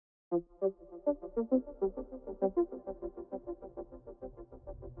In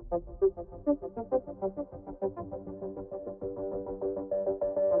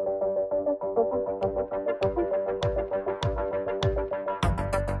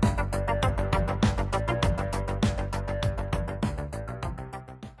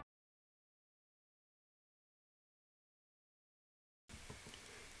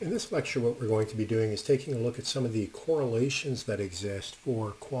this lecture, what we're going to be doing is taking a look at some of the correlations that exist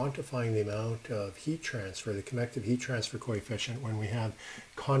for quantifying the amount of heat transfer, the convective heat transfer coefficient, when we have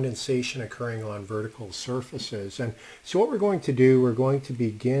condensation occurring on vertical surfaces. And so what we're going to do, we're going to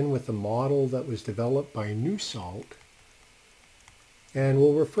begin with a model that was developed by Nusselt. And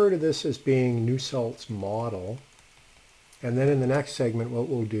we'll refer to this as being Nusselt's model. And then in the next segment, what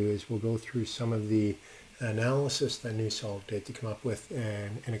we'll do is we'll go through some of the analysis that Nusselt did to come up with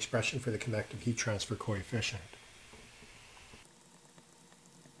an expression for the convective heat transfer coefficient.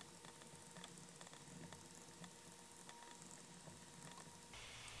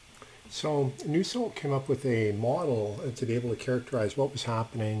 So Nusselt came up with a model to be able to characterize what was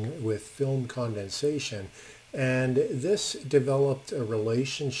happening with film condensation, and this developed a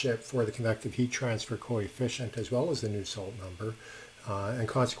relationship for the convective heat transfer coefficient as well as the Nusselt number. And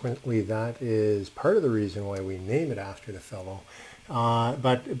consequently, that is part of the reason why we name it after the fellow.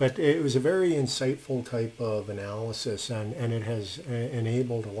 But it was a very insightful type of analysis, and it has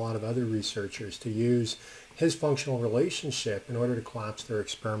enabled a lot of other researchers to use his functional relationship in order to collapse their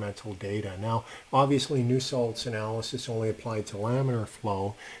experimental data. Now, obviously, Nusselt's analysis only applied to laminar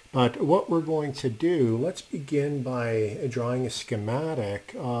flow, but what we're going to do, let's begin by drawing a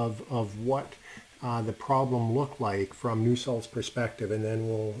schematic of what the problem looked like from Nusselt's perspective, and then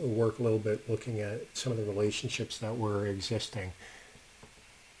we'll work a little bit looking at some of the relationships that were existing.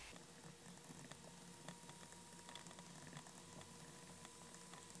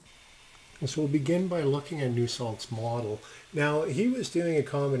 And so we'll begin by looking at Nusselt's model. Now, he was doing a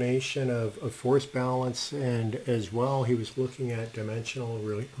combination of force balance, and as well he was looking at dimensional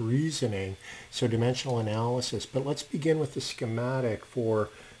reasoning, so dimensional analysis. But let's begin with the schematic for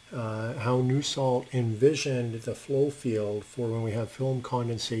how Nusselt envisioned the flow field for when we have film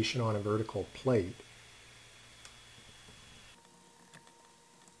condensation on a vertical plate.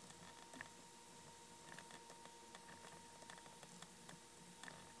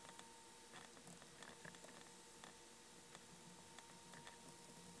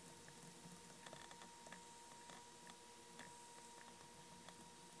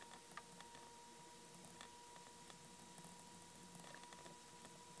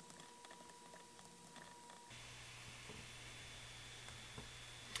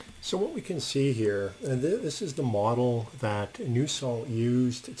 So what we can see here, and this is the model that Nusselt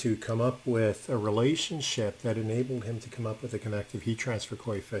used to come up with a relationship that enabled him to come up with a convective heat transfer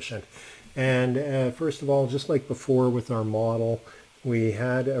coefficient. And first of all, just like before with our model, we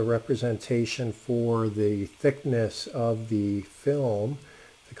had a representation for the thickness of the film,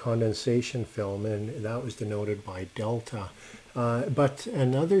 the condensation film, and that was denoted by delta. But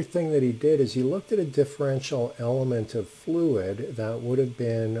another thing that he did is he looked at a differential element of fluid that would have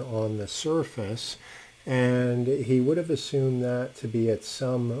been on the surface, and he would have assumed that to be at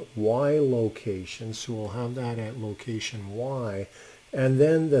some y location, so we'll have that at location y, and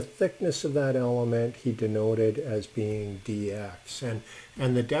then the thickness of that element he denoted as being dx,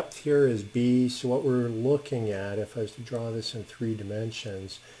 and the depth here is b. So what we're looking at, if I was to draw this in 3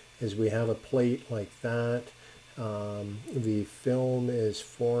 dimensions, is we have a plate like that. The film is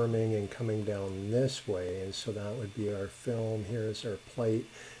forming and coming down this way, and so that would be our film. Here's our plate,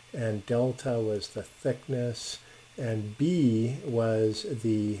 and delta was the thickness, and b was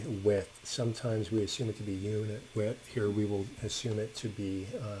the width. Sometimes we assume it to be unit width. Here we will assume it to be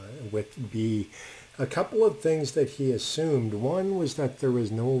width b. A couple of things that he assumed. One was that there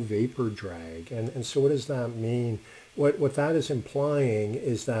was no vapor drag, and so what does that mean? What that is implying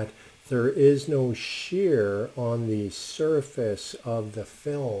is that there is no shear on the surface of the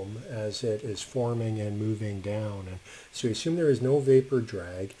film as it is forming and moving down. And so he assumed there is no vapor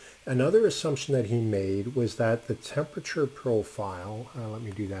drag. Another assumption that he made was that the temperature profile, let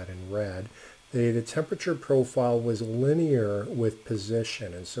me do that in red, the temperature profile was linear with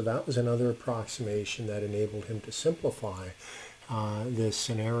position. And so that was another approximation that enabled him to simplify this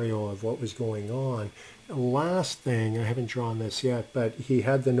scenario of what was going on. Last thing, I haven't drawn this yet, but he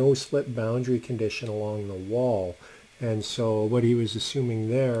had the no slip boundary condition along the wall, and so what he was assuming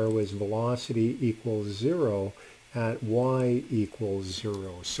there was velocity equals 0 at y equals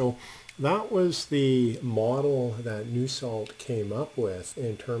 0. So that was the model that Nusselt came up with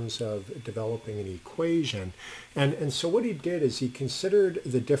in terms of developing an equation. And so what he did is he considered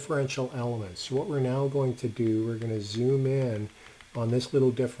the differential elements. So what we're now going to do, we're going to zoom in on this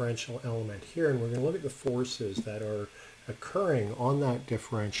little differential element here, and we're going to look at the forces that are occurring on that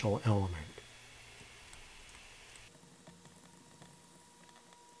differential element.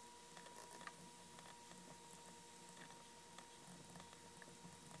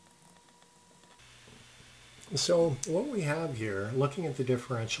 So what we have here, looking at the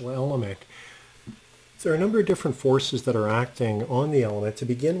differential element, there are a number of different forces that are acting on the element. To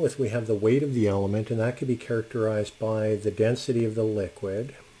begin with, we have the weight of the element, and that could be characterized by the density of the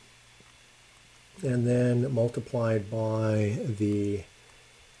liquid, and then multiplied by the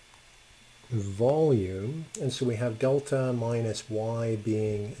volume. And so we have delta minus y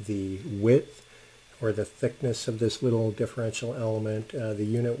being the width or the thickness of this little differential element, the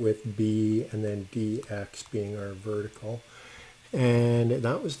unit width b, and then dx being our vertical. And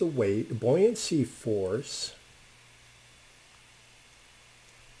that was the weight. Buoyancy force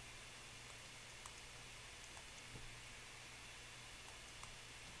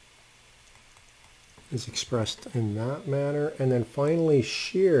is expressed in that manner. And then finally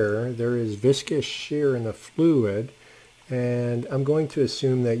shear, there is viscous shear in the fluid. And I'm going to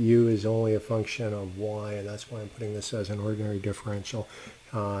assume that u is only a function of y, and that's why I'm putting this as an ordinary differential.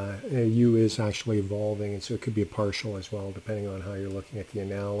 U is actually evolving, and so it could be a partial as well, depending on how you're looking at the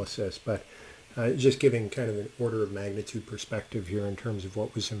analysis. But just giving kind of an order of magnitude perspective here in terms of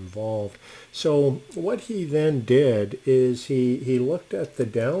what was involved. So what he then did is he looked at the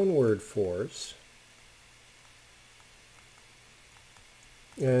downward force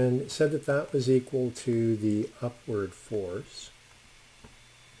and said that that was equal to the upward force.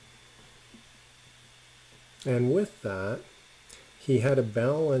 And with that, he had a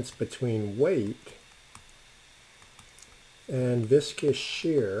balance between weight and viscous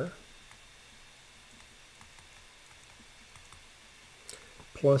shear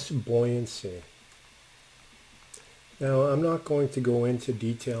plus buoyancy. Now, I'm not going to go into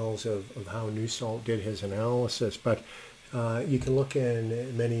details of how Nusselt did his analysis, but you can look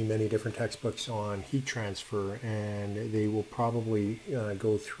in many different textbooks on heat transfer, and they will probably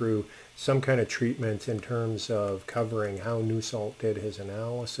go through some kind of treatment in terms of covering how Nusselt did his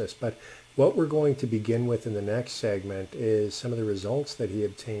analysis. But what we're going to begin with in the next segment is some of the results that he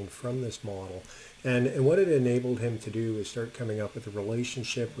obtained from this model. And what it enabled him to do is start coming up with a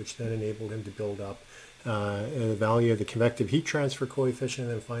relationship, which then enabled him to build up the value of the convective heat transfer coefficient,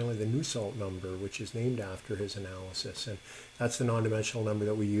 and then finally the Nusselt number, which is named after his analysis. And that's the non-dimensional number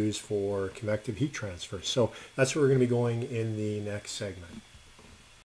that we use for convective heat transfer. So that's where we're going to be going in the next segment.